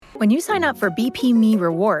When you sign up for BP Me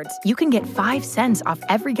Rewards, you can get 5 cents off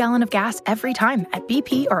every gallon of gas every time at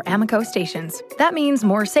BP or Amoco stations. That means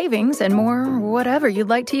more savings and more whatever you'd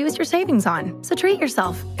like to use your savings on. So treat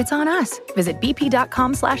yourself. It's on us. Visit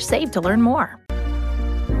bp.com/save to learn more.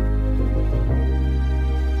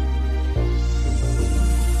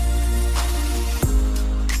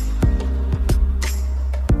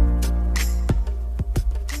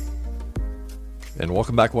 And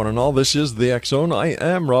welcome back, one and all. This is the X Zone. I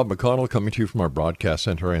am Rob McConnell, coming to you from our broadcast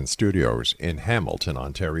center and studios in Hamilton,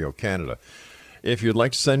 Ontario, Canada. If you'd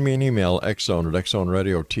like to send me an email,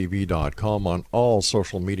 xzone@xzoneradiotv.com, on all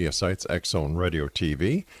social media sites, X Zone Radio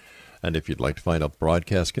TV. And if you'd like to find out the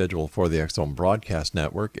broadcast schedule for the X Zone Broadcast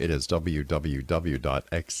Network, it is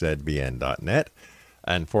www.xzbn.net.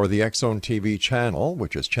 And for the X Zone TV channel,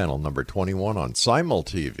 which is channel number 21 on Simul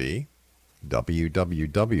TV,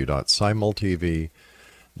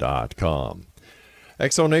 www.simultv.com.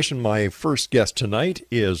 Exonation, my first guest tonight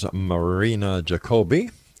is MARINA JACOBI,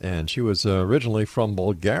 and she was originally from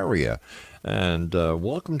Bulgaria. And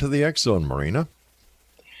welcome to the X Zone, MARINA.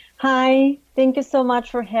 Hi, thank you so much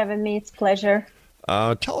for having me. It's a pleasure.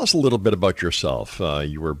 Tell us a little bit about yourself.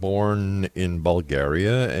 You were born in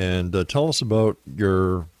Bulgaria, and tell us about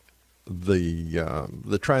the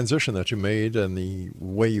transition that you made and the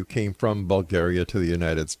way you came from Bulgaria to the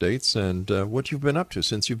United States, and what you've been up to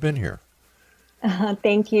since you've been here.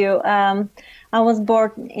 Thank you. I was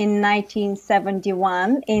born in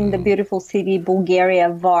 1971 in the beautiful city Bulgaria,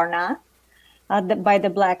 Varna, by the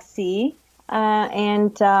Black Sea.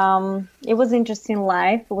 And it was an interesting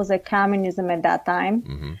life. It was a communism at that time.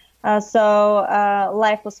 Mm-hmm. So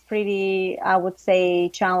life was pretty, I would say,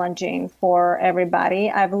 challenging for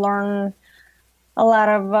everybody. I've learned a lot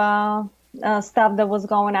of stuff that was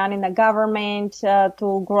going on in the government.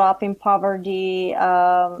 To grow up in poverty,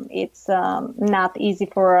 it's not easy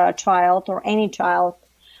for a child or any child.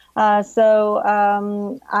 So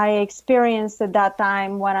I experienced at that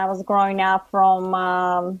time when I was growing up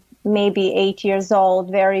from maybe 8 years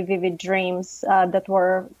old, very vivid dreams that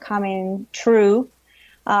were coming true.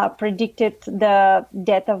 Predicted the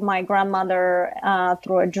death of my grandmother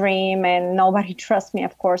through a dream, and nobody trusts me,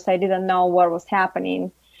 of course. I didn't know what was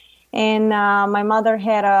happening. And my mother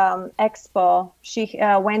had an expo. She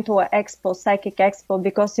went to an expo, psychic expo,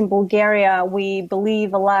 because in Bulgaria we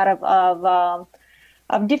believe a lot of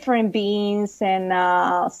different beings and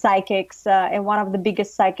psychics. And one of the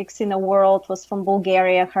biggest psychics in the world was from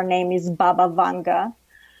Bulgaria. Her name is Baba Vanga.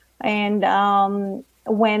 And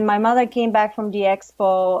when my mother came back from the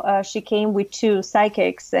expo, she came with 2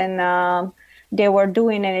 psychics, and they were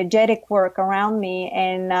doing energetic work around me,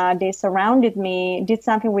 and they surrounded me, did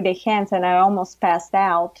something with their hands, and I almost passed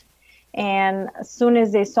out. And as soon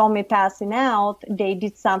as they saw me passing out, they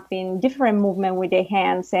did something different movement with their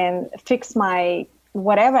hands and fixed my,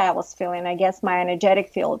 whatever I was feeling, I guess my energetic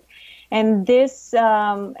field. And this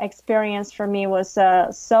experience for me was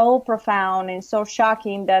so profound and so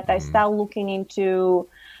shocking that I started looking into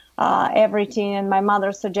everything. And my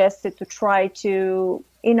mother suggested to try to,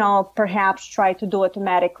 perhaps try to do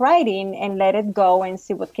automatic writing and let it go and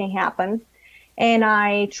see what can happen. And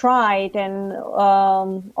I tried, and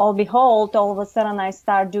all behold, all of a sudden I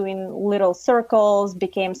started doing little circles,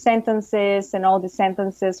 became sentences, and all the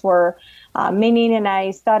sentences were meaning, and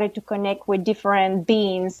I started to connect with different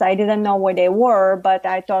beings. I didn't know what they were, but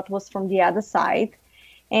I thought was from the other side.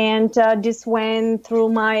 And this went through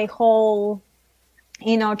my whole,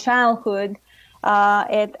 childhood.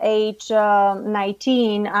 At age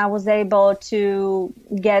 19, I was able to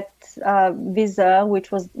get a visa,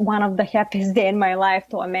 which was one of the happiest days in my life,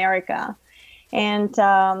 to America, and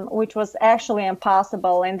which was actually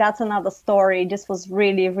impossible. And that's another story. This was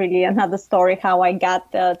really, really another story how I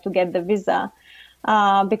got to get the visa.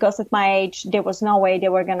 Because at my age, there was no way they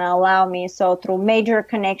were going to allow me. So through major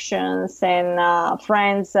connections and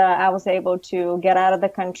friends, I was able to get out of the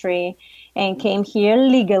country and came here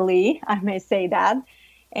legally, I may say that.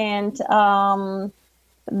 And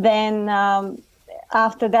then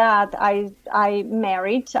after that, I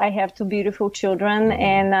married. I have 2 beautiful children.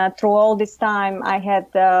 And through all this time, I had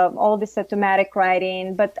all this automatic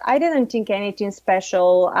writing. But I didn't think anything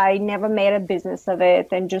special. I never made a business of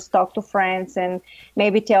it, and just talked to friends and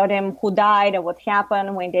maybe tell them who died or what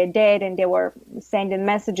happened when they're dead. And they were sending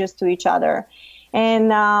messages to each other.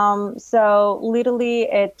 And so literally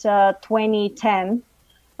at 2010,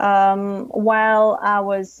 while I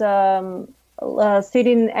was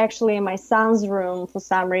sitting actually in my son's room for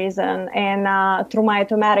some reason, and through my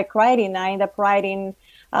automatic writing, I ended up writing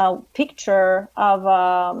a picture of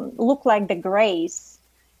looked like the Grace.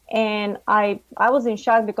 And I was in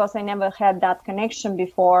shock because I never had that connection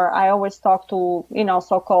before. I always talked to,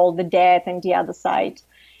 so-called the dead and the other side.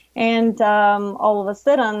 And all of a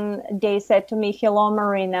sudden, they said to me, "Hello,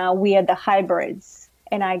 Marina, we are the hybrids."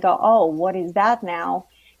 And I go, "Oh, what is that now?"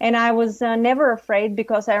 And I was never afraid,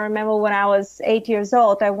 because I remember when I was 8 years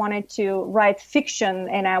old, I wanted to write fiction,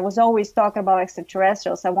 and I was always talking about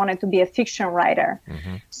extraterrestrials. I wanted to be a fiction writer.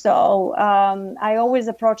 Mm-hmm. So I always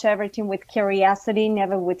approach everything with curiosity,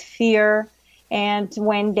 never with fear. And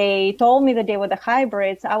when they told me that they were the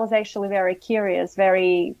hybrids, I was actually very curious,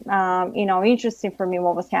 very, interesting for me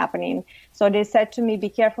what was happening. So they said to me, "Be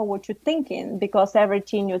careful what you're thinking, because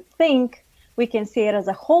everything you think, we can see it as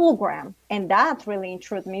a hologram." And that really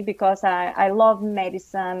intrigued me, because I love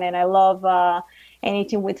medicine and I love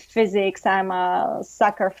anything with physics. I'm a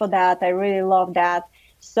sucker for that. I really love that.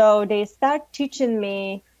 So they start teaching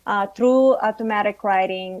me through automatic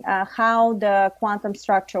writing how the quantum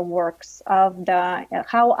structure works, of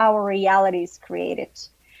how our reality is created.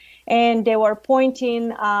 And they were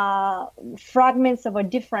pointing fragments of a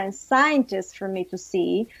different scientist for me to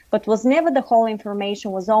see, but was never the whole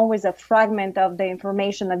information, was always a fragment of the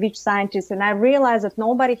information of each scientist. And I realized that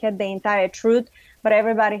nobody had the entire truth, but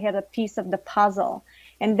everybody had a piece of the puzzle.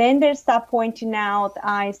 And then they start pointing out,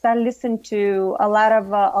 I started listening to a lot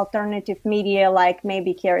of alternative media, like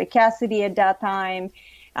maybe Carrie Cassidy at that time,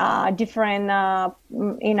 different,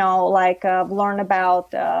 learn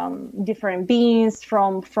about different beings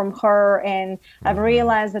from her. And I've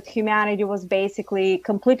realized that humanity was basically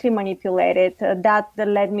completely manipulated. That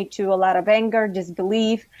led me to a lot of anger,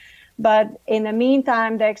 disbelief. But in the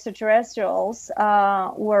meantime, the extraterrestrials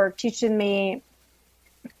were teaching me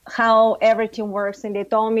how everything works. And they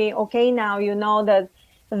told me, "Okay, now you know that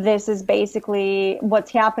this is basically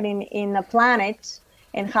what's happening in the planet,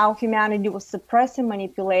 and how humanity was suppressed and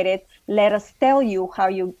manipulated. Let us tell you how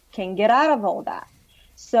you can get out of all that."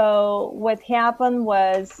 So what happened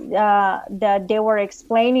was that they were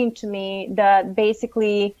explaining to me that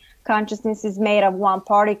basically consciousness is made of one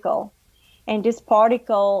particle. And this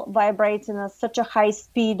particle vibrates in such a high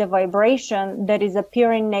speed of vibration that is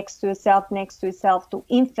appearing next to itself to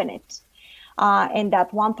infinite. And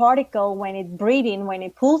that one particle, when it's breathing, when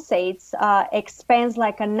it pulsates, expands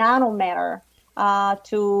like a nanometer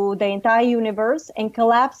to the entire universe, and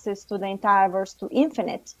collapses to the entire verse to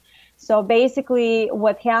infinite. So basically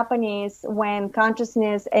what happened is, when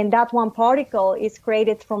consciousness, and that one particle is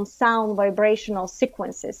created from sound vibrational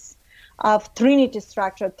sequences of trinity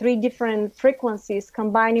structure, three different frequencies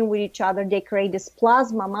combining with each other, they create this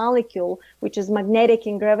plasma molecule, which is magnetic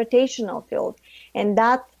and gravitational field. And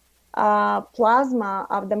that plasma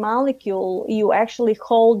of the molecule, you actually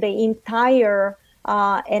hold the entire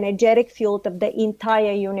energetic field of the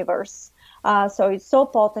entire universe. So it's so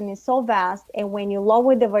potent, it's so vast. And when you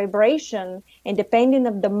lower the vibration, and depending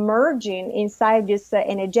on the merging inside this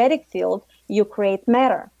energetic field, you create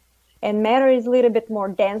matter. And matter is a little bit more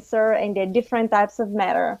denser, and there are different types of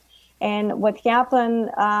matter. And what happened,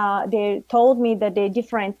 they told me that there are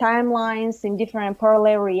different timelines in different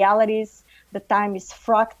parallel realities. The time is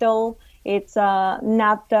fractal. It's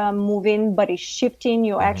not moving, but it's shifting.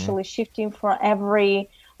 You're actually shifting for every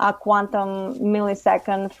quantum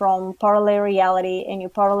millisecond from parallel reality and your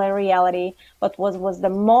parallel reality. But what was the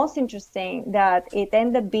most interesting, that it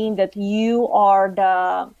ended up being that you are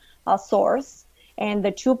the source, and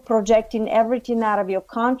that you're projecting everything out of your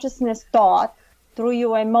consciousness thought through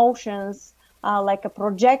your emotions like a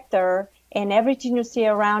projector, and everything you see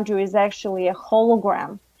around you is actually a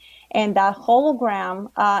hologram. And that hologram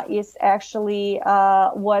is actually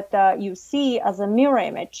what you see as a mirror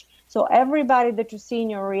image. So everybody that you see in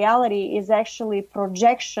your reality is actually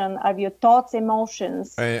projection of your thoughts,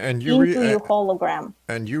 emotions into your hologram.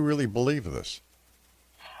 And you really believe this?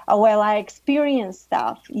 Well, I experience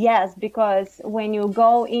stuff, yes, because when you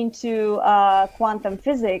go into quantum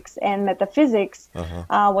physics and metaphysics,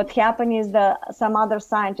 what happened is that some other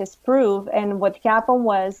scientists prove, and what happened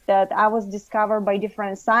was that I was discovered by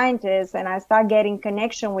different scientists, and I started getting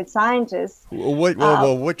connection with scientists.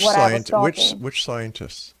 Which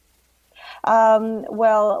scientists?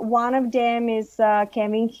 Well, one of them is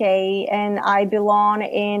Kevin Hay, and I belong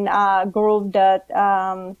in a group that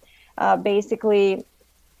basically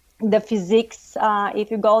the physics,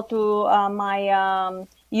 if you go to my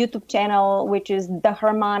YouTube channel, which is the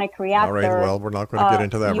harmonic reactor. All right, well, we're not going to get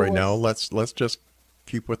into that right now. Let's just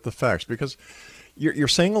keep with the facts, because you're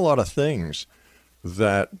saying a lot of things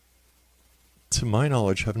that, to my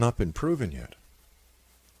knowledge, have not been proven yet.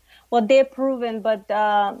 Well, they're proven, but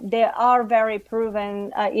they are very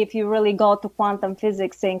proven if you really go to quantum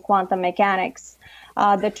physics and quantum mechanics.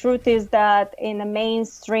 The truth is that in the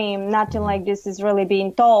mainstream, nothing like this is really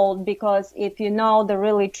being told, because if you know the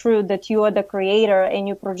really truth that you are the creator and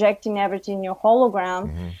you're projecting everything in your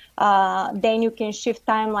hologram, then you can shift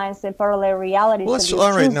timelines and parallel realities. Well,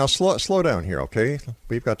 all right, now slow down here, okay?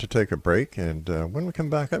 We've got to take a break, and when we come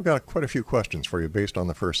back, I've got quite a few questions for you based on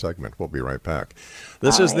the first segment. We'll be right back.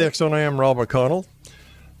 This is the X Zone. I am Rob McConnell.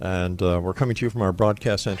 And we're coming to you from our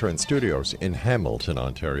broadcast center and studios in Hamilton,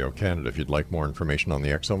 Ontario, Canada. If you'd like more information on the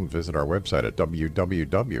X Zone, visit our website at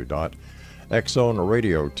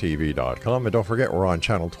www.xzoneradiotv.com. And don't forget, we're on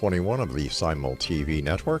channel 21 of the Simul TV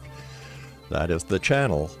network. That is the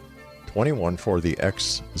channel 21 for the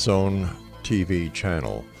X Zone TV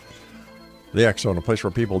channel. The X Zone, a place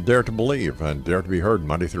where people dare to believe and dare to be heard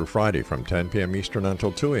Monday through Friday from 10 p.m. Eastern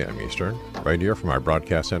until 2 a.m. Eastern, right here from our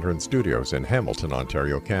broadcast center and studios in Hamilton,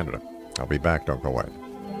 Ontario, Canada. I'll be back. Don't go away.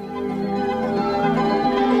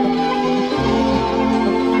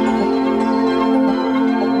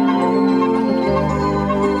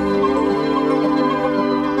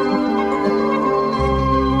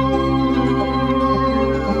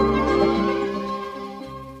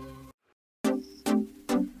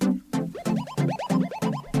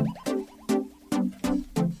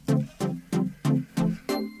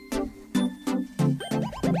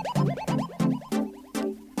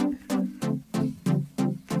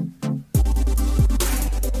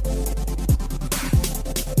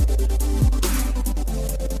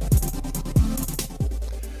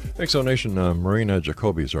 Exonation, Marina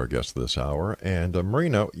JACOBI is our guest this hour. And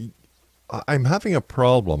Marina, I'm having a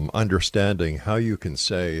problem understanding how you can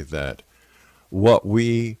say that what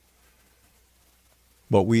we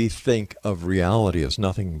think of reality is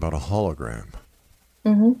nothing but a hologram.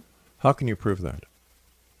 Mm-hmm. How can you prove that?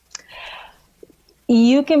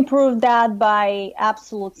 You can prove that by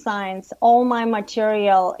absolute science. All my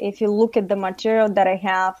material, if you look at the material that I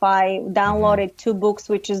have, I downloaded 2 books,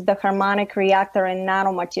 which is the harmonic reactor and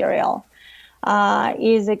nanomaterial.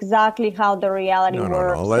 Is exactly how the reality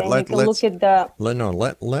works.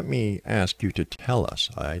 Let me ask you to tell us.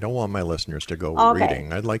 I don't want my listeners to go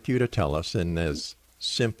reading. I'd like you to tell us in as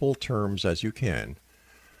simple terms as you can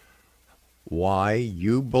why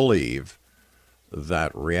you believe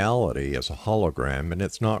that reality is a hologram and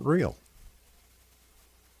it's not real.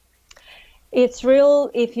 It's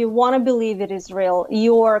real if you want to believe it is real.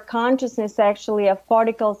 Your consciousness actually of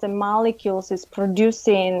particles and molecules is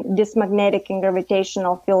producing this magnetic and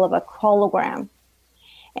gravitational field of a hologram.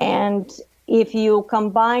 And if you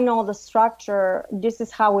combine all the structure, this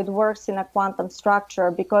is how it works in a quantum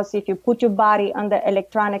structure, because if you put your body under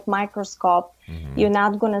electronic microscope, you're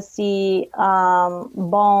not going to see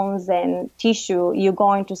bones and tissue. You're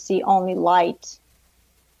going to see only light.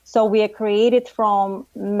 So we are created from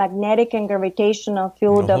magnetic and gravitational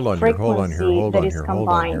field of frequency that is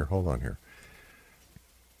combined. Hold on here.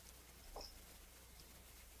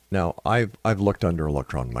 Now, I've looked under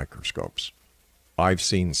electron microscopes. I've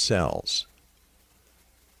seen cells.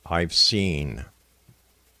 I've seen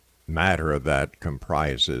matter that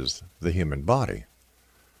comprises the human body.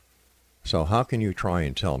 So how can you try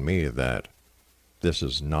and tell me that this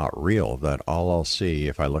is not real, that all I'll see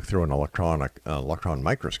if I look through an electron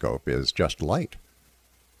microscope is just light?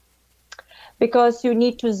 Because you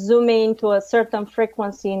need to zoom into a certain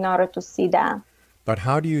frequency in order to see that. But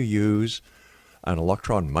how do you use an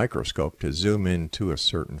electron microscope to zoom into a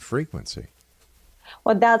certain frequency?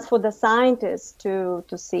 Well, that's for the scientists to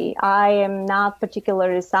see. I am not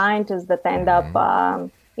particularly a scientist that end up,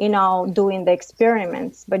 doing the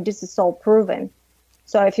experiments, but this is all proven.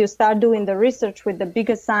 So if you start doing the research with the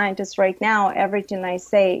biggest scientists right now, everything I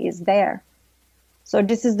say is there. So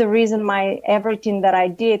this is the reason everything that I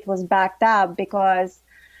did was backed up, because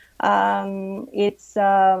it's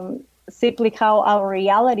simply how our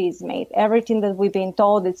reality is made. Everything that we've been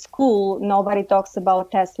told at school, nobody talks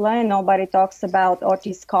about Tesla and nobody talks about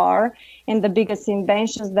Otis Carr and the biggest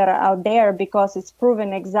inventions that are out there, because it's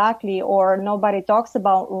proven exactly. Or nobody talks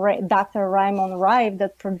about Dr. Raymond Rive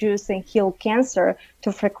that produced and healed cancer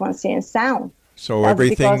to frequency and sound. So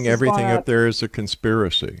everything up there is a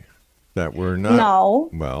conspiracy. That we're not. No.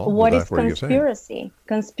 Well, what is conspiracy?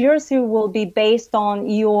 Conspiracy will be based on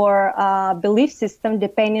your belief system,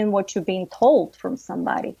 depending on what you're being told from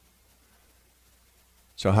somebody.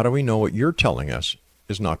 So how do we know what you're telling us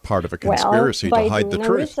is not part of a conspiracy to hide the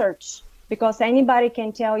truth? Research, because anybody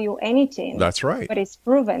can tell you anything. That's right. But it's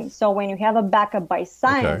proven. So when you have a backup by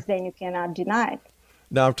science, then you cannot deny it.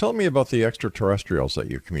 Now tell me about the extraterrestrials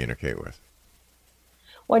that you communicate with.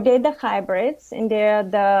 Well, they're the hybrids, and they're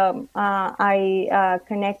I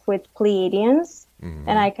connect with Pleiadians,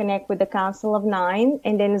 and I connect with the Council of Nine,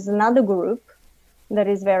 and then there's another group that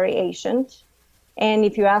is very ancient. And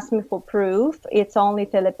if you ask me for proof, it's only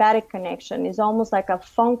telepathic connection. It's almost like a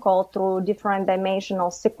phone call through different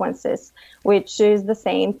dimensional sequences, which is the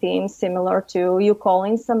same thing, similar to you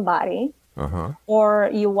calling somebody. Or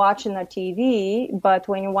you watching a TV, but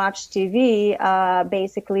when you watch TV,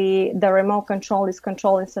 basically the remote control is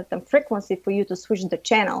controlling certain frequency for you to switch the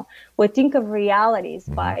channel. We think of realities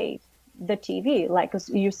by the TV, like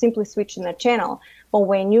you simply switching the channel. But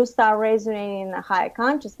when you start resonating in a higher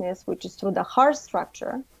consciousness, which is through the heart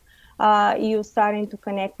structure, you starting to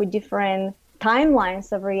connect with different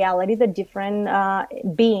timelines of reality, the different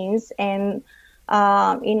beings and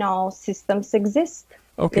systems exist.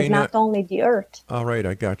 Okay, it's not only the Earth. All right,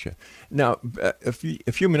 I got you. Now, a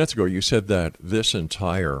few minutes ago, you said that this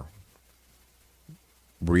entire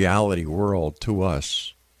reality world to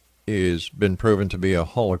us is been proven to be a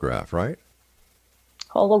holograph, right?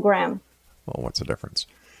 Hologram. Well, what's the difference?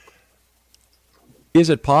 Is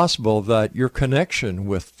it possible that your connection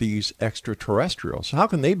with these extraterrestrials, how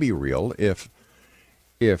can they be real if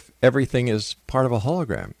everything is part of a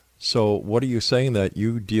hologram? So what are you saying, that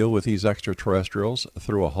you deal with these extraterrestrials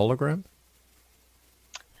through a hologram?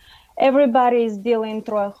 Everybody is dealing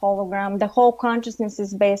through a hologram. The whole consciousness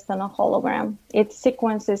is based on a hologram. It's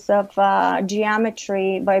sequences of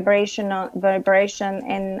geometry, vibration,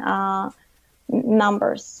 and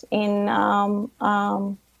numbers in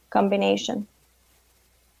combination.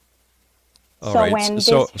 All so right. when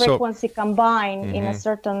this frequency combine in a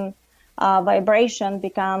certain vibration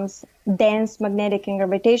becomes dense magnetic and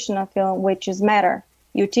gravitational field, which is matter.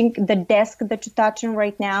 You think the desk that you're touching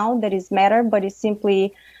right now, that is matter, but it's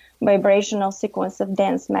simply vibrational sequence of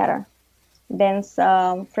dense matter, dense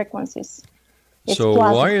frequencies. It's so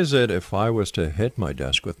plasma. Why is it if I was to hit my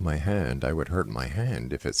desk with my hand, I would hurt my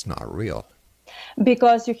hand if it's not real?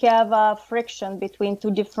 Because you have a friction between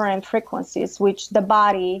two different frequencies, which the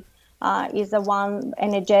body is a one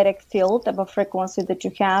energetic field of a frequency that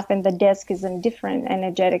you have, and the desk is a different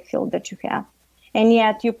energetic field that you have. And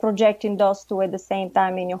yet you're projecting those two at the same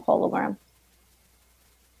time in your hologram.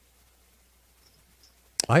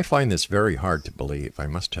 I find this very hard to believe, I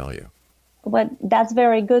must tell you. But that's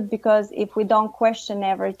very good, because if we don't question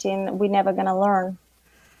everything, we're never going to learn.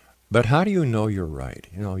 But how do you know you're right?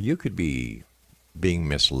 You could be being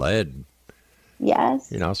misled.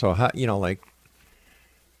 Yes. So how do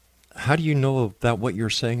you know that what you're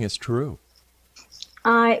saying is true?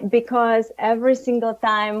 Because every single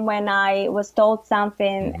time when I was told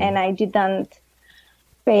something and I didn't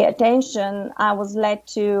pay attention, I was led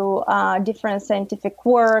to different scientific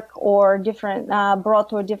work or different brought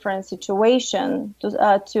to a different situation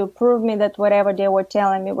to prove me that whatever they were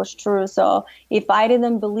telling me was true. So if I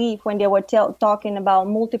didn't believe when they were talking about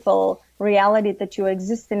multiple reality that you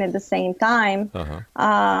exist in at the same time,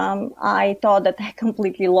 I thought that I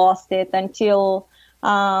completely lost it until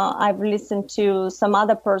I've listened to some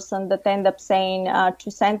other person that ended up saying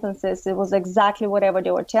 2 sentences. It was exactly whatever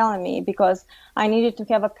they were telling me, because I needed to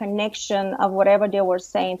have a connection of whatever they were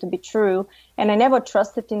saying to be true. And I never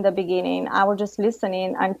trusted in the beginning. I was just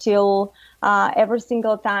listening until every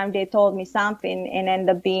single time they told me something, and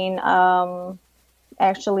ended up being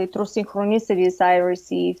actually through synchronicities, I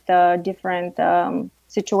received different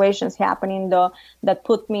situations happening that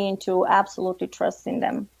put me into absolutely trusting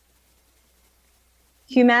them.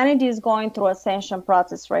 Humanity is going through ascension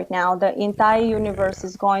process right now. The entire universe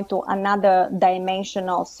is going to another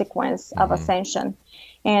dimensional sequence of ascension.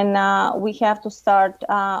 And we have to start,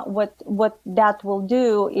 what that will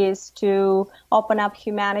do is to open up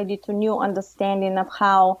humanity to new understanding of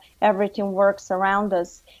how everything works around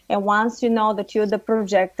us. And once you know that you're the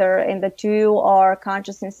projector and that you are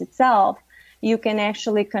consciousness itself, you can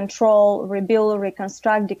actually control, rebuild,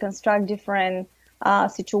 reconstruct, deconstruct different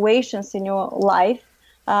situations in your life.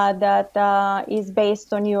 That is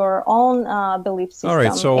based on your own belief system. All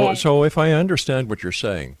right, so if I understand what you're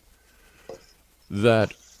saying,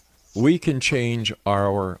 that we can change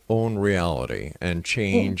our own reality and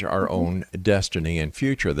change our own destiny and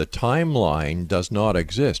future. The timeline does not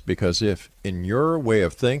exist, because if, in your way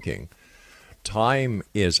of thinking, time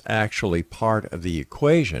is actually part of the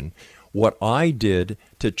equation, what I did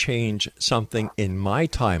to change something in my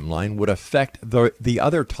timeline would affect the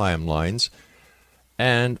other timelines.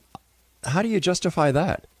 And how do you justify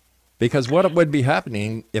that? Because what would be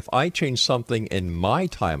happening if I changed something in my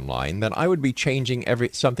timeline, then I would be changing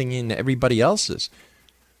something in everybody else's.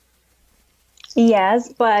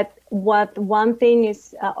 Yes, but what one thing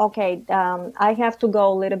is, I have to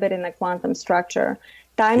go a little bit in the quantum structure.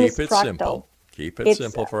 Time is fractal. Keep it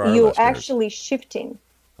simple for our you're listeners. actually shifting.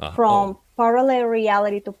 from parallel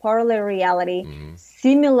reality to parallel reality,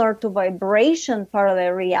 similar to vibration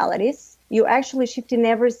parallel realities. You actually shift in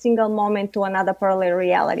every single moment to another parallel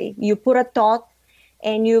reality. You put a thought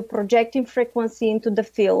and you projecting frequency into the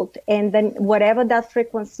field, and then whatever that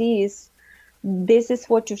frequency is, this is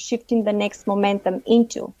what you're shifting the next momentum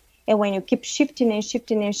into. And when you keep shifting and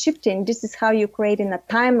shifting and shifting, this is how you create in a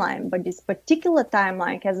timeline. But this particular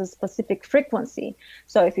timeline has a specific frequency.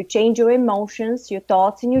 So if you change your emotions, your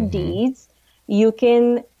thoughts, and your deeds, you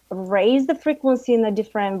can raise the frequency in a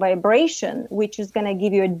different vibration, which is going to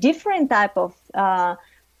give you a different type of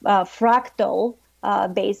fractal,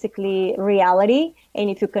 basically, reality. And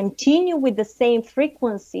if you continue with the same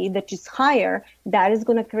frequency that is higher, that is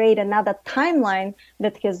going to create another timeline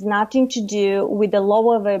that has nothing to do with the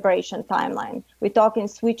lower vibration timeline. We're talking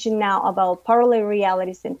switching now about parallel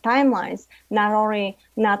realities and timelines, not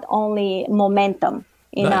only momentum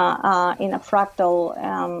in a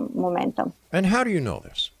fractal momentum. And how do you know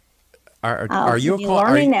this? Are you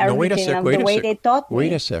learning everything wait a sec, wait the a way sec, they taught me?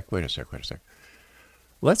 Wait a sec.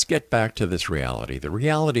 Let's get back to this reality, the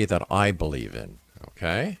reality that I believe in,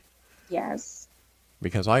 okay? Yes.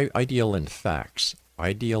 Because I deal in facts.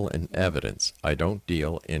 I deal in evidence. I don't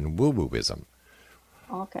deal in woo-wooism.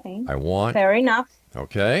 Okay. Fair enough.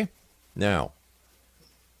 Okay. Now,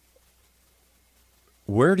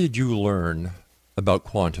 where did you learn about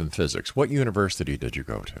quantum physics? What university did you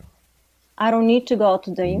go to? I don't need to go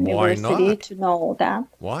to the university to know that.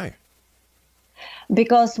 Why?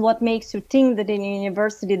 Because what makes you think that in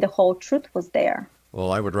university the whole truth was there?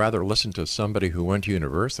 Well, I would rather listen to somebody who went to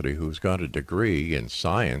university who's got a degree in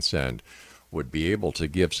science and would be able to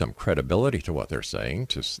give some credibility to what they're saying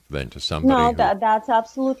than to somebody that's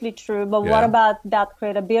absolutely true. But what about that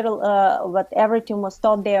credibility? What everything was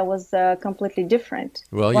taught there was completely different.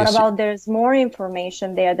 Well, what about there's more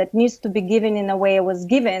information there that needs to be given in a way it was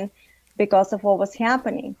given because of what was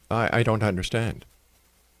happening? I don't understand.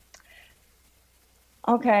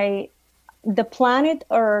 Okay, the planet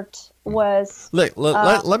Earth was... Let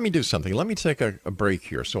me do something. Let me take a break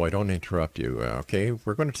here so I don't interrupt you, okay?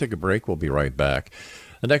 We're going to take a break. We'll be right back.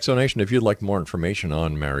 And Exonation, if you'd like more information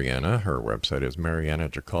on Mariana, her website is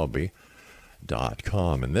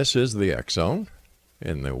marianajacobi.com. And this is the Exxon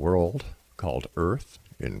in the world called Earth,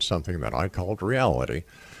 in something that I called reality,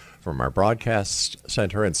 from our broadcast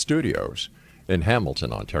center and studios in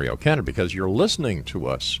Hamilton, Ontario, Canada, because you're listening to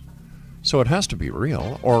us. So it has to be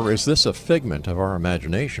real, or is this a figment of our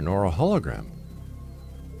imagination or a hologram?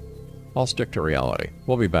 I'll stick to reality.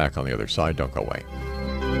 We'll be back on the other side. Don't go away.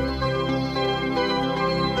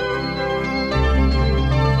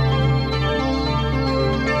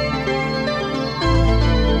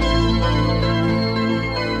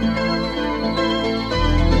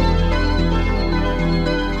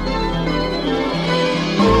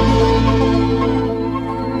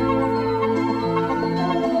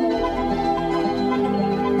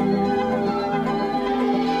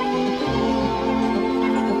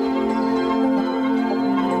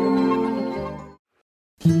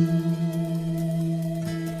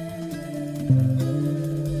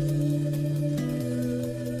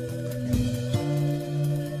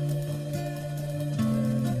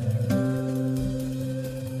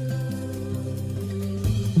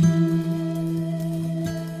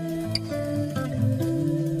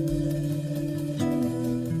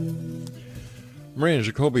 Marina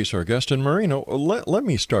Jacobi is our guest. And Marina, let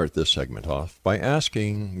me start this segment off by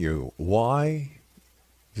asking you why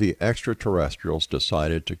the extraterrestrials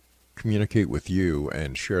decided to communicate with you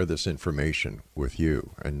and share this information with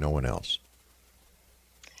you and no one else.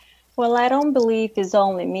 Well, I don't believe it's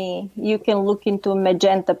only me. You can look into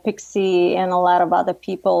Magenta Pixie and a lot of other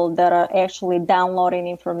people that are actually downloading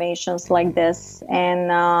informations like this,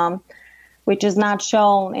 and which is not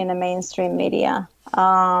shown in the mainstream media.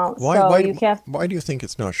 Why do you think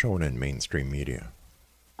it's not shown in mainstream media?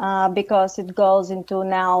 Because it goes into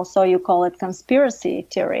now, so you call it conspiracy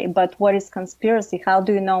theory. But what is conspiracy? How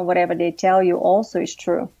do you know whatever they tell you also is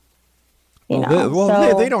true?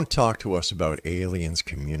 They don't talk to us about aliens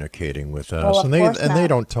communicating with us, and they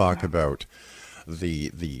don't talk about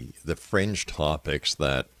the fringe topics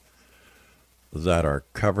that are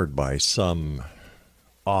covered by some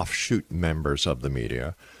offshoot members of the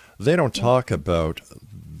media. They don't talk about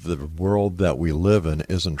the world that we live in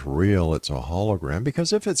isn't real, it's a hologram.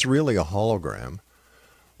 Because if it's really a hologram,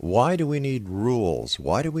 why do we need rules?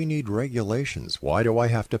 Why do we need regulations? Why do I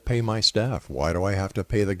have to pay my staff? Why do I have to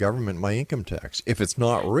pay the government my income tax? If it's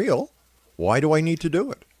not real, why do I need to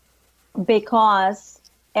do it? Because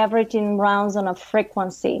everything runs on a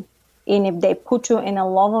frequency. And if they put you in a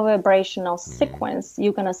lower vibrational sequence,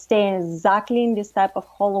 you're going to stay exactly in this type of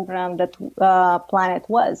hologram that planet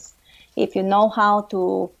was. If you know how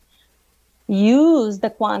to use the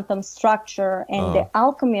quantum structure and the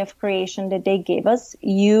alchemy of creation that they gave us,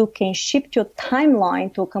 you can shift your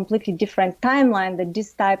timeline to a completely different timeline that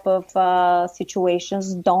this type of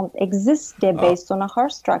situations don't exist. They're based on a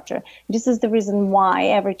heart structure. This is the reason why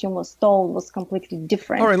everything was told was completely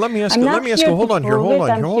different. All right, let me ask you, hold on here. Whoa.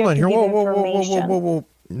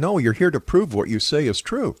 No, you're here to prove what you say is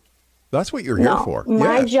true. That's what you're here for.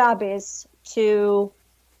 My job is to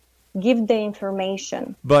give the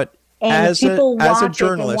information. But and as people as a watch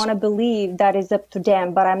journalist, it and want to believe that is up to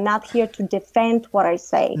them. But I'm not here to defend what I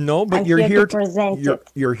say. No, but I'm you're here to present it.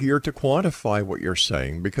 You're here to quantify what you're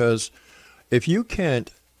saying, because if you can't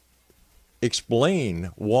explain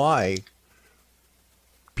why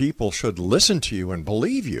people should listen to you and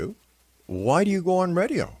believe you, why do you go on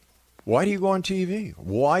radio? Why do you go on TV?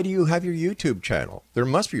 Why do you have your YouTube channel? There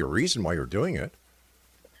must be a reason why you're doing it.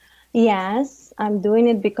 Yes, I'm doing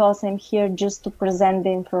it because I'm here just to present the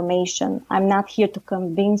information. I'm not here to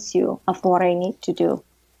convince you of what I need to do.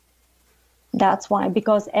 That's why,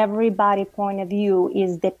 because everybody's point of view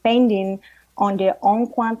is depending on their own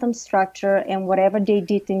quantum structure and whatever they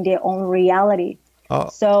did in their own reality.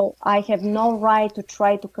 So I have no right to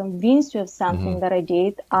try to convince you of something that I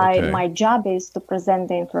did. My job is to present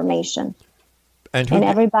the information. And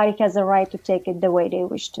everybody has a right to take it the way they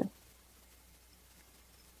wish to.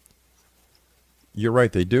 You're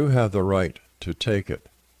right. They do have the right to take it.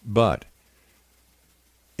 But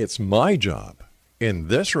it's my job in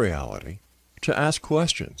this reality to ask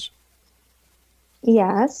questions.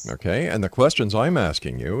 Yes. Okay. And the questions I'm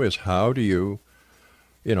asking you is, how do you,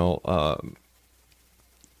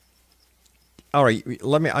 all right,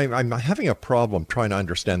 I'm having a problem trying to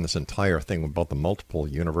understand this entire thing about the multiple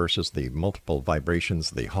universes, the multiple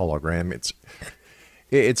vibrations, the hologram.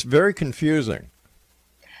 It's very confusing.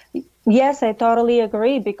 Yes, I totally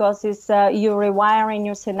agree, because it's you're rewiring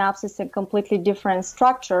your synapses in a completely different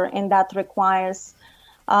structure, and that requires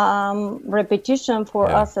repetition for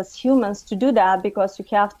us as humans to do that, because you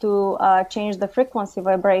have to change the frequency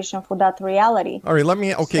vibration for that reality. All right,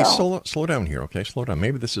 slow down here, okay? Slow down.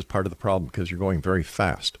 Maybe this is part of the problem because you're going very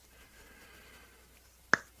fast.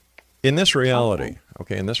 In this reality,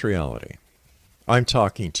 I'm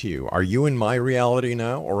talking to you. Are you in my reality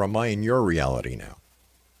now, or am I in your reality now?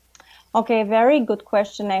 Okay, very good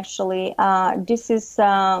question, actually. This is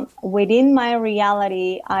within my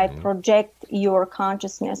reality, I project your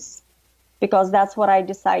consciousness, because that's what I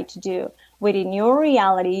decide to do. Within your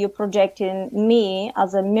reality, you're projecting me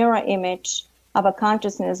as a mirror image of a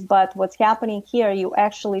consciousness, but what's happening here, you're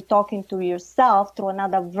actually talking to yourself through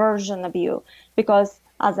another version of you, because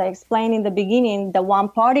as I explained in the beginning, the one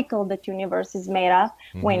particle that universe is made of,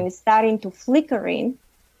 when it's starting to flickering,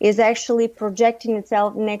 is actually projecting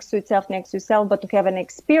itself next to itself, but to have an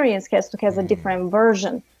experience has to have a different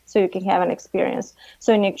version so you can have an experience.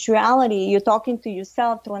 So in actuality, you're talking to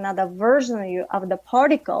yourself through another version of you, of the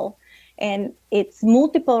particle, and it's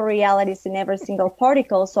multiple realities in every single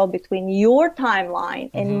particle. So between your timeline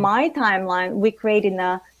and my timeline, we're creating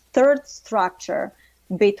a third structure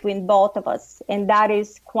between both of us, and that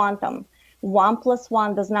is quantum. 1 +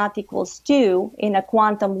 1 does not equal 2. In a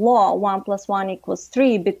quantum law, 1 + 1 equals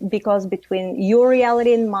 3, because between your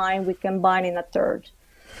reality and mine, we combine in a third.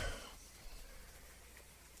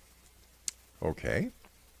 Okay.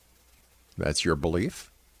 That's your belief.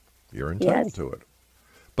 You're entitled to it.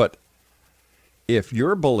 But if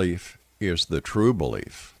your belief is the true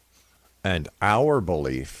belief and our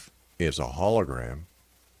belief is a hologram,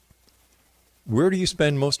 where do you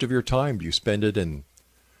spend most of your time? Do you spend it in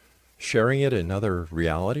sharing it in other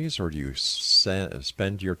realities, or do you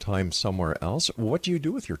spend your time somewhere else? What do you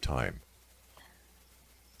do with your time?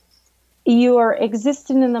 You are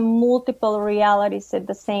existing in a multiple realities at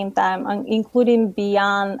the same time, including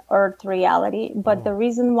beyond Earth reality. But the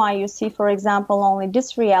reason why you see, for example, only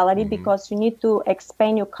this reality, because you need to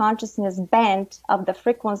expand your consciousness band of the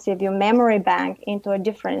frequency of your memory bank into a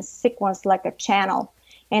different sequence, like a channel.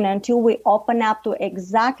 And until we open up to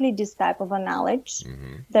exactly this type of a knowledge,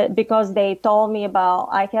 that because they told me about,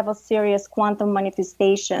 I have a serious quantum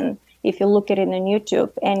manifestation, if you look at it on YouTube,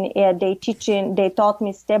 and they taught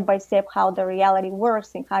me step by step how the reality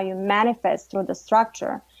works and how you manifest through the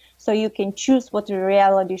structure. So you can choose what the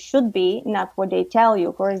reality should be, not what they tell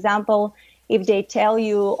you. For example, if they tell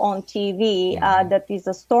you on TV that there's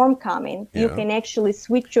a storm coming, you can actually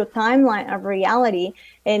switch your timeline of reality,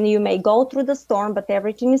 and you may go through the storm, but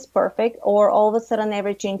everything is perfect, or all of a sudden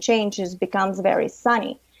everything changes, becomes very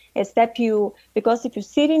sunny. Because if you're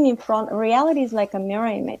sitting in front, reality is like a mirror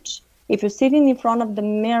image. If you're sitting in front of the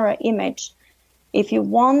mirror image, if you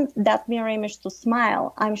want that mirror image to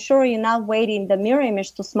smile, I'm sure you're not waiting the mirror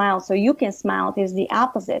image to smile so you can smile. It is the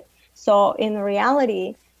opposite. So in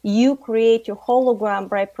reality, you create your hologram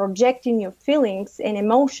by projecting your feelings and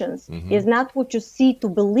emotions. It's not what you see to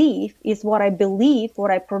believe, it's what I believe,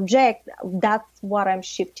 what I project. That's what I'm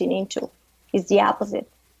shifting into. It's the opposite.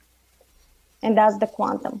 And that's the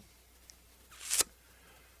quantum.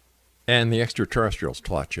 And the extraterrestrials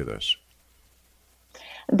taught you this.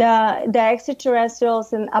 The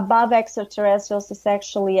extraterrestrials and above extraterrestrials is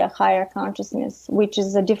actually a higher consciousness, which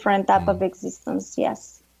is a different type of existence,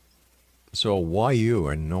 yes. So why you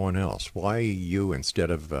and no one else? Why you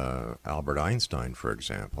instead of Albert Einstein, for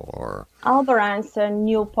example? Or Albert Einstein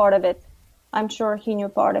knew part of it. I'm sure he knew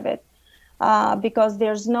part of it. Because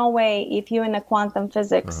there's no way if you're in a quantum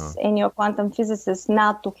physics and you're a quantum physicist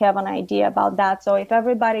not to have an idea about that. So if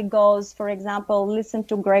everybody goes, for example, listen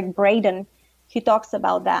to Greg Braden, he talks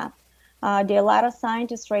about that. There are a lot of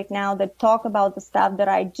scientists right now that talk about the stuff that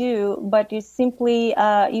I do, but it's simply,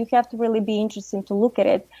 you have to really be interested to look at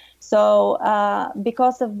it. So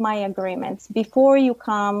because of my agreements, before you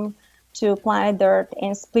come to planet Earth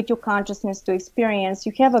and split your consciousness to experience,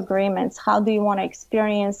 you have agreements. How do you want to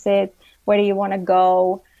experience it? Where do you want to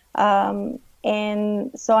go?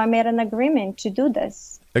 And so I made an agreement to do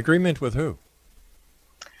this. Agreement with who?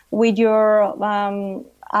 With your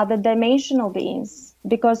other dimensional beings,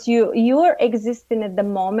 because you are existing at the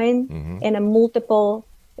moment in a multiple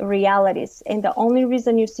realities, and the only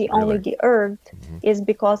reason you see only the Earth is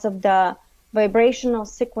because of the vibrational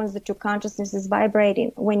sequence that your consciousness is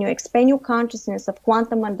vibrating. When you expand your consciousness of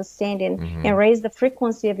quantum understanding and raise the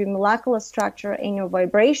frequency of your molecular structure and your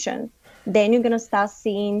vibration, then you're going to start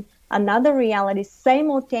seeing another reality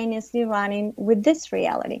simultaneously running with this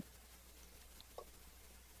reality.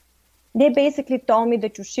 They basically told me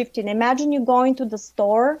that you're shifting. Imagine you going to the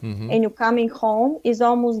store and you're coming home is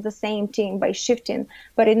almost the same thing by shifting.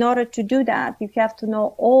 But in order to do that, you have to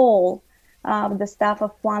know all the stuff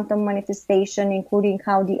of quantum manifestation, including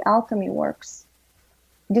how the alchemy works.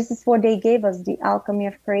 This is what they gave us, the alchemy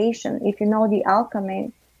of creation. If you know the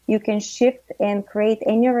alchemy, you can shift and create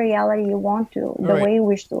any reality you want to, the way you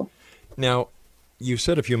wish to. Now, you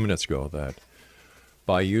said a few minutes ago that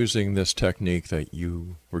by using this technique that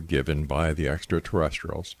you were given by the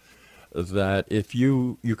extraterrestrials, that if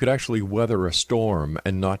you could actually weather a storm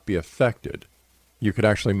and not be affected, you could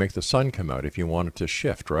actually make the sun come out if you wanted to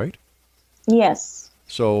shift, right? Yes.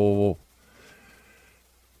 So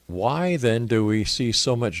why then do we see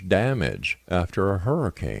so much damage after a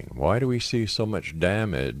hurricane? Why do we see so much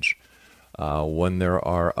damage when there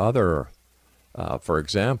are other, for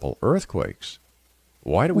example, earthquakes?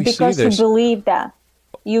 Why do we see this? Because you believe that.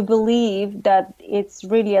 You believe that it's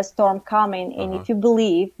really a storm coming, and if you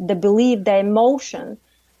believe, the emotion,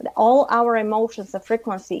 all our emotions are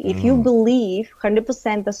frequency. If you believe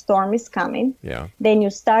 100% the storm is coming, then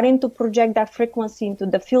you're starting to project that frequency into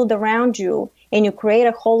the field around you, and you create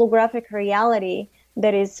a holographic reality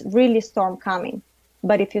that is really storm coming.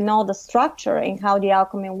 But if you know the structure and how the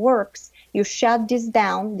alchemy works, you shut this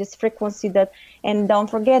down, this frequency and don't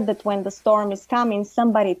forget that when the storm is coming,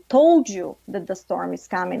 somebody told you that the storm is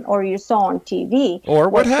coming, or you saw on TV. Or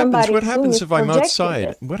what happens if I'm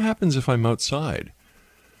outside? What happens if I'm outside?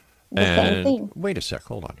 The same thing. Wait a sec,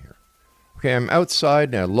 hold on here. Okay, I'm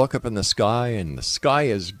outside and I look up in the sky and the sky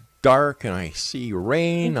is dark and I see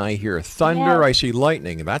rain, I hear thunder, I see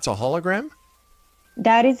lightning. That's a hologram?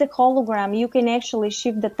 That is a hologram. You can actually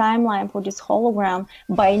shift the timeline for this hologram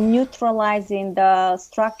by neutralizing the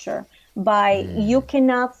structure. You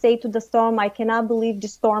cannot say to the storm, I cannot believe the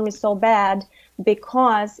storm is so bad,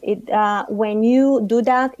 because when you do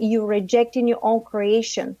that, you're rejecting your own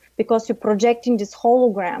creation, because you're projecting this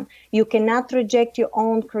hologram. You cannot reject your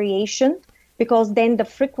own creation, because then the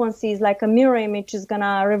frequency is like a mirror image, is going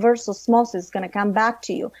to reverse osmosis, going to come back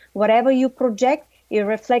to you. Whatever you project, it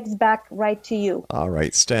reflects back right to you. All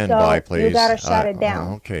right, stand by, please. You got to shut it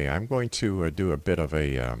down. Okay, I'm going to do a bit of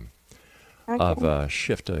a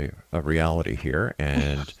shift of reality here,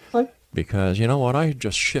 and because you know what, I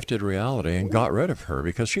just shifted reality and got rid of her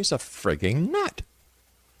because she's a frigging nut.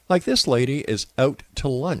 Like, this lady is out to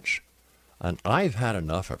lunch, and I've had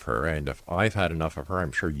enough of her. And if I've had enough of her,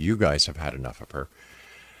 I'm sure you guys have had enough of her.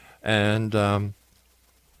 And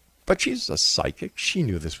but she's a psychic. She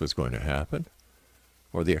knew this was going to happen.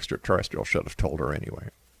 Or the extraterrestrial should have told her anyway.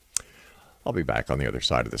 I'll be back on the other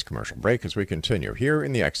side of this commercial break as we continue here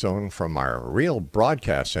in the X Zone from our Real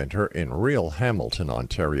Broadcast Center in Real Hamilton,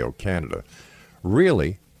 Ontario, Canada.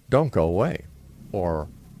 Really, don't go away. Or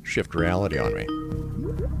shift reality on me.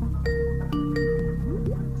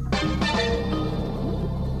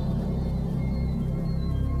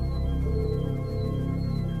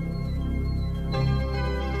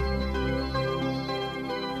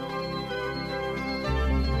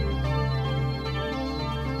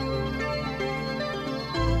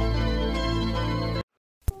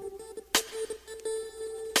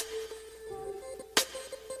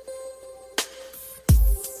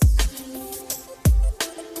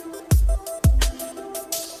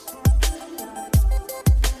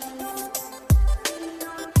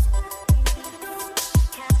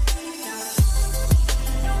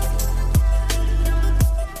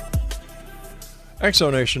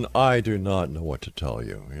 Exonation, I do not know what to tell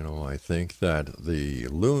you. You know, I think that the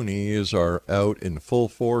loonies are out in full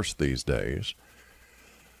force these days.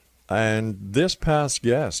 And this past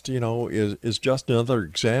guest, you know, is just another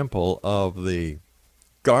example of the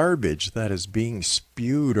garbage that is being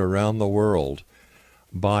spewed around the world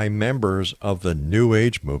by members of the New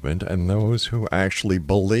Age movement and those who actually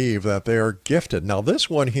believe that they are gifted. Now,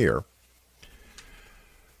 this one here,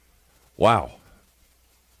 wow.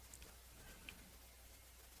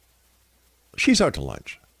 She's out to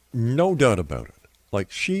lunch. No doubt about it.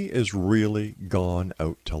 Like, she is really gone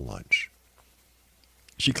out to lunch.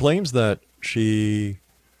 She claims that she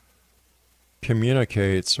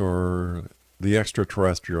communicates, or the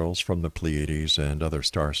extraterrestrials from the Pleiades and other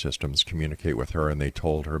star systems communicate with her, and they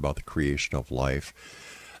told her about the creation of life.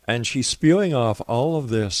 And she's spewing off all of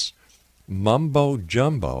this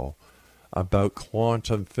mumbo-jumbo about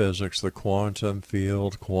quantum physics, the quantum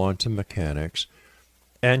field, quantum mechanics.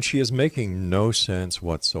 And she is making no sense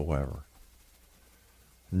whatsoever.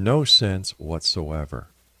 No sense whatsoever.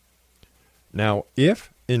 Now,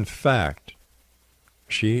 if, in fact,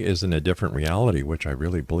 she is in a different reality, which I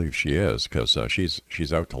really believe she is, because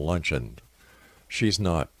she's out to lunch and she's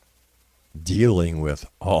not dealing with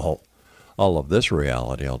all of this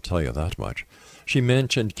reality, I'll tell you that much. She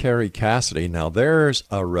mentioned Carrie Cassidy. Now, there's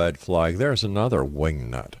a red flag. There's another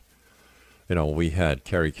wingnut. You know, we had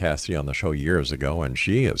Carrie Cassidy on the show years ago, and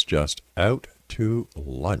she is just out to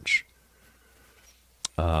lunch.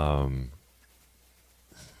 I'm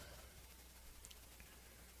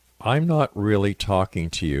not really talking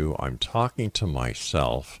to you. I'm talking to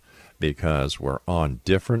myself, because we're on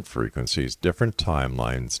different frequencies, different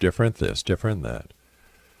timelines, different this, different that.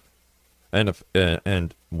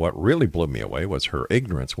 And what really blew me away was her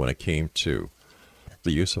ignorance when it came to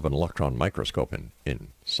the use of an electron microscope in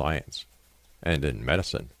science and in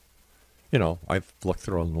medicine. You know, I've looked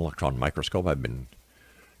through an electron microscope. I've been,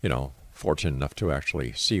 you know, fortunate enough to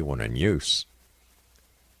actually see one in use.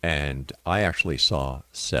 And I actually saw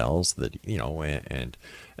cells that, you know, and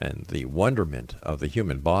the wonderment of the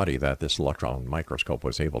human body that this electron microscope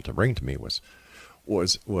was able to bring to me was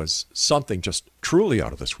something just truly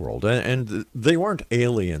out of this world. And they weren't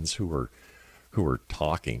aliens who were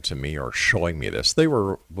talking to me or showing me this. They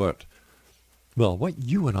were what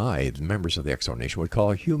you and I, the members of the Exo Nation, would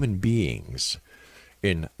call human beings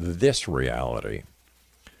in this reality.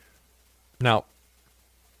 Now,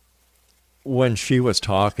 when she was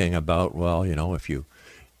talking about, well, you know, if you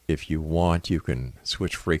want, you can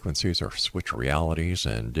switch frequencies or switch realities,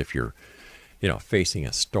 and if you're, you know, facing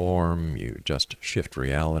a storm, you just shift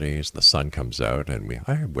realities. The sun comes out, and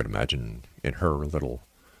I would imagine in her little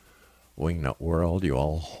wingnut world, you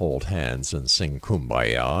all hold hands and sing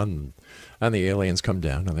Kumbaya, and the aliens come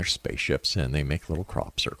down on their spaceships, and they make little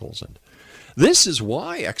crop circles. And this is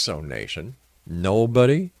why, Exo Nation,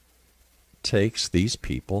 nobody takes these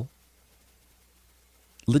people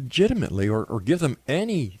legitimately, or give them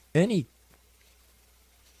any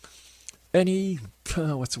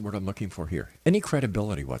what's the word I'm looking for here? Any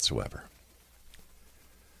credibility whatsoever.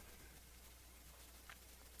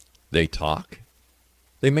 They talk.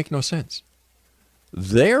 They make no sense.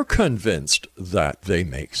 They're convinced that they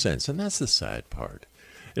make sense, and that's the sad part.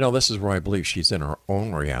 You know, this is where I believe she's in her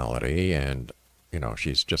own reality, and, you know,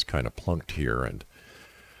 she's just kind of plunked here and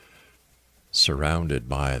surrounded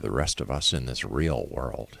by the rest of us in this real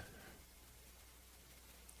world.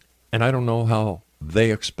 And I don't know how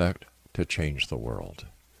they expect to change the world.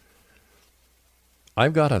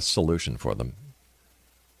 I've got a solution for them.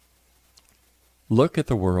 Look at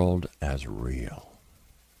the world as real.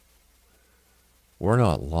 We're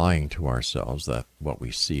not lying to ourselves that what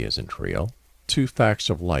we see isn't real. 2 facts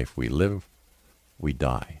of life: we live, we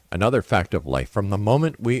die. Another fact of life: from the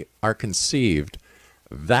moment we are conceived,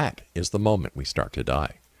 that is the moment we start to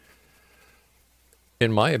die.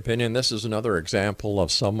 In my opinion, this is another example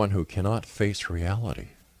of someone who cannot face reality.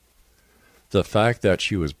 The fact that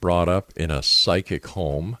she was brought up in a psychic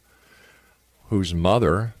home whose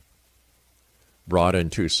mother brought in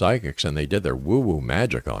two psychics and they did their woo-woo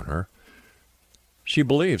magic on her, she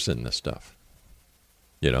believes in this stuff.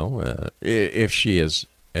 You know, if she is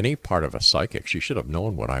any part of a psychic, she should have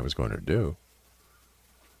known what I was going to do.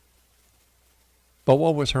 But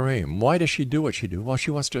what was her aim? Why does she do what she do? Well,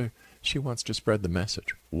 she wants to spread the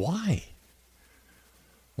message. Why?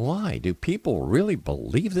 Why? Do people really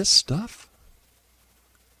believe this stuff?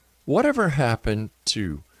 Whatever happened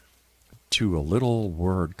to a little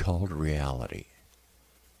word called reality?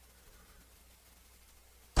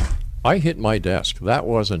 I hit my desk. That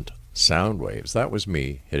wasn't sound waves. That was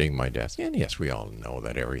me hitting my desk. And yes, we all know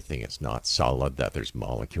that everything is not solid, that there's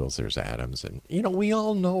molecules, there's atoms, and, you know, we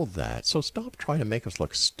all know that. So stop trying to make us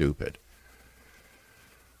look stupid.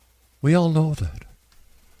 We all know that.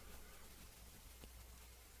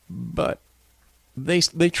 But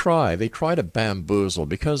they try to bamboozle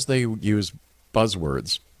because they use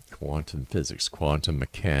buzzwords: quantum physics, quantum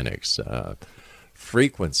mechanics,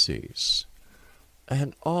 frequencies,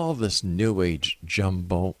 and all this new age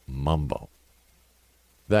jumbo mumbo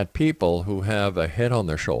that people who have a head on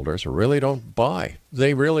their shoulders really don't buy.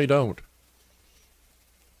 They really don't.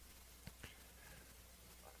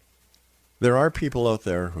 There are people out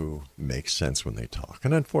there who make sense when they talk,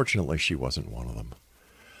 and unfortunately she wasn't one of them.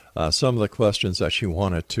 Some of the questions that she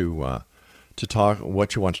wanted to talk,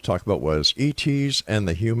 what she wanted to talk about was ETs and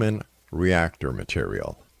the human reactor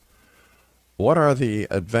material. What are the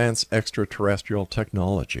advanced extraterrestrial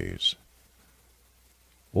technologies?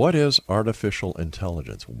 What is artificial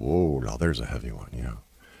intelligence? Whoa, now there's a heavy one,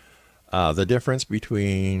 yeah. The difference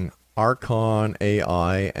between Archon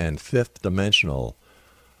AI and fifth dimensional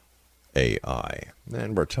AI.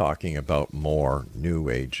 And we're talking about more new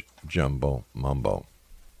age jumbo mumbo.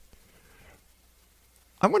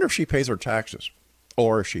 I wonder if she pays her taxes,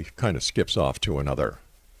 or if she kind of skips off to another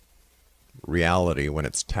reality when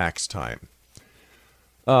it's tax time.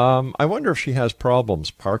 I wonder if she has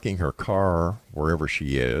problems parking her car wherever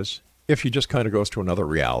she is, if she just kind of goes to another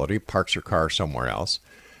reality, parks her car somewhere else,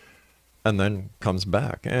 and then comes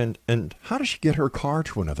back. And how does she get her car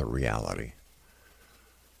to another reality?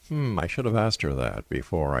 I should have asked her that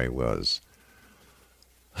before I was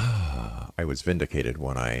vindicated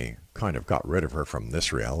when I kind of got rid of her from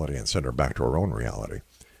this reality and sent her back to her own reality.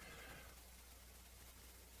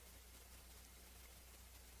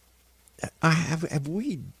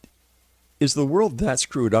 Is the world that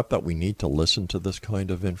screwed up that we need to listen to this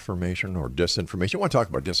kind of information or disinformation? You want to talk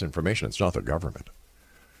about disinformation, it's not the government.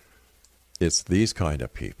 It's these kind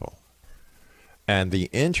of people. And the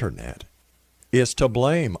internet is to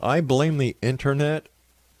blame. I blame the internet.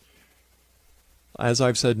 As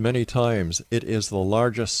I've said many times, it is the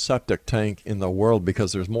largest septic tank in the world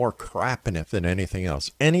because there's more crap in it than anything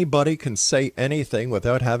else. Anybody can say anything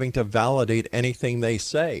without having to validate anything they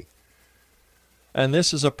say. And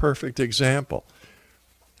this is a perfect example.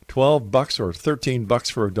 $12 or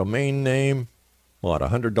 $13 for a domain name,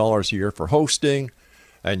 $100 a year for hosting,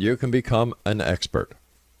 and you can become an expert.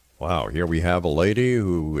 Wow, here we have a lady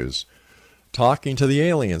who is talking to the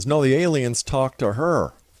aliens. No, the aliens talk to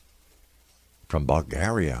her. From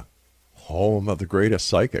Bulgaria, home of the greatest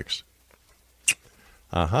psychics.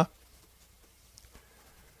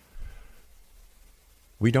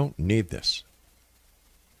 We don't need this.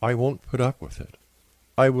 I won't put up with it.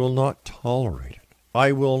 I will not tolerate it.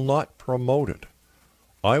 I will not promote it.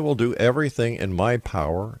 I will do everything in my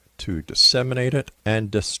power to disseminate it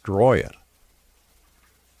and destroy it.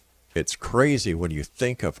 It's crazy when you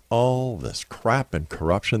think of all this crap and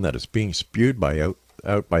corruption that is being spewed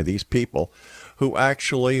out by these people who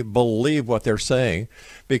actually believe what they're saying,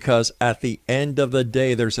 because at the end of the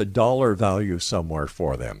day, there's a dollar value somewhere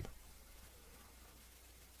for them.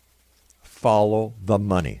 Follow the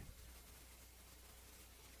money.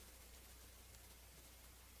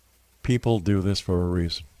 People do this for a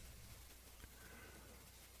reason.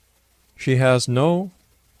 She has no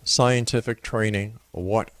scientific training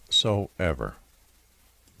whatsoever.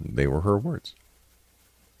 They were her words.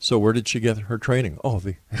 So where did she get her training?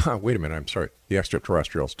 Wait a minute, I'm sorry. The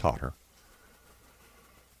extraterrestrials taught her.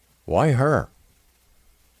 Why her?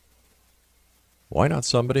 Why not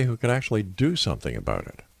somebody who can actually do something about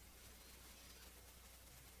it?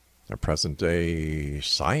 A present-day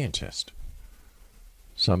scientist.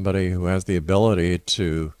 Somebody who has the ability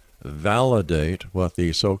to validate what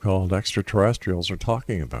the so-called extraterrestrials are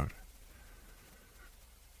talking about.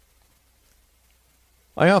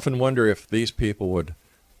 I often wonder if these people would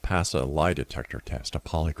pass a lie detector test, a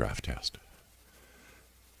polygraph test.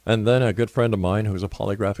 And then a good friend of mine who's a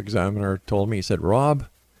polygraph examiner told me, he said, Rob,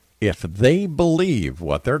 if they believe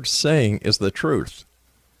what they're saying is the truth,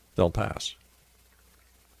 they'll pass.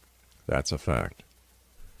 That's a fact.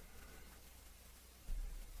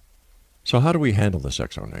 So how do we handle this,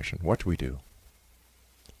 exonation? What do we do?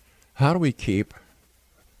 How do we keep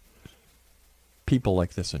people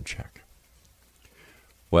like this in check?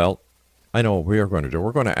 Well, I know what we are going to do.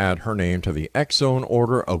 We're going to add her name to the X Zone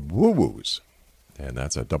Order of Woo-Woos. And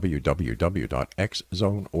that's at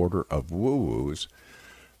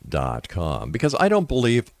www.xzoneorderofwoo-woos.com. Because I don't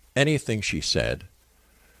believe anything she said.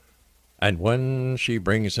 And when she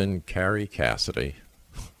brings in Carrie Cassidy,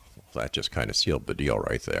 that just kind of sealed the deal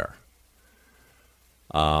right there.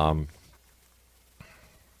 I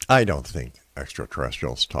don't think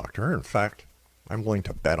extraterrestrials talk to her. In fact, I'm willing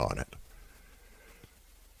to bet on it.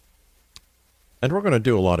 And we're going to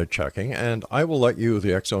do a lot of checking, and I will let you, the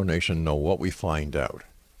Exo Nation, know what we find out.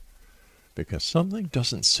 Because something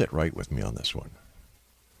doesn't sit right with me on this one.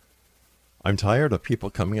 I'm tired of people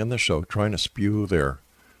coming on the show trying to spew their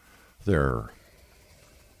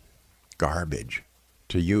garbage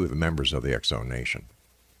to you, the members of the Exo Nation.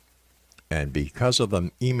 And because of the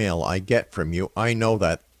email I get from you, I know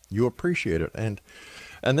that you appreciate it. And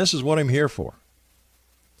this is what I'm here for.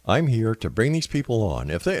 I'm here to bring these people on.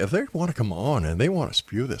 If they want to come on and they want to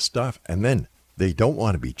spew this stuff and then they don't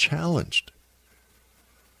want to be challenged,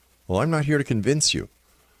 well, I'm not here to convince you.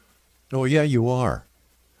 Oh, yeah, you are.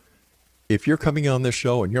 If you're coming on this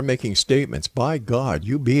show and you're making statements, by God,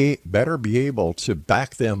 you better be able to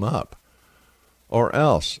back them up. Or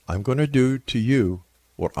else I'm going to do to you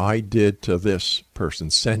what I did to this person,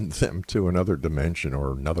 send them to another dimension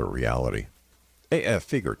or another reality.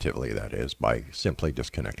 Figuratively, that is, by simply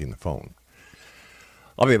disconnecting the phone.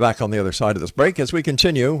 I'll be back on the other side of this break as we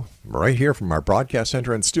continue right here from our broadcast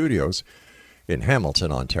center and studios in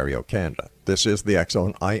Hamilton, Ontario, Canada. This is the X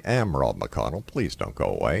Zone. I am Rob McConnell. Please don't go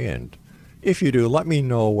away. And if you do, let me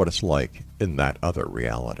know what it's like in that other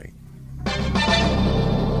reality.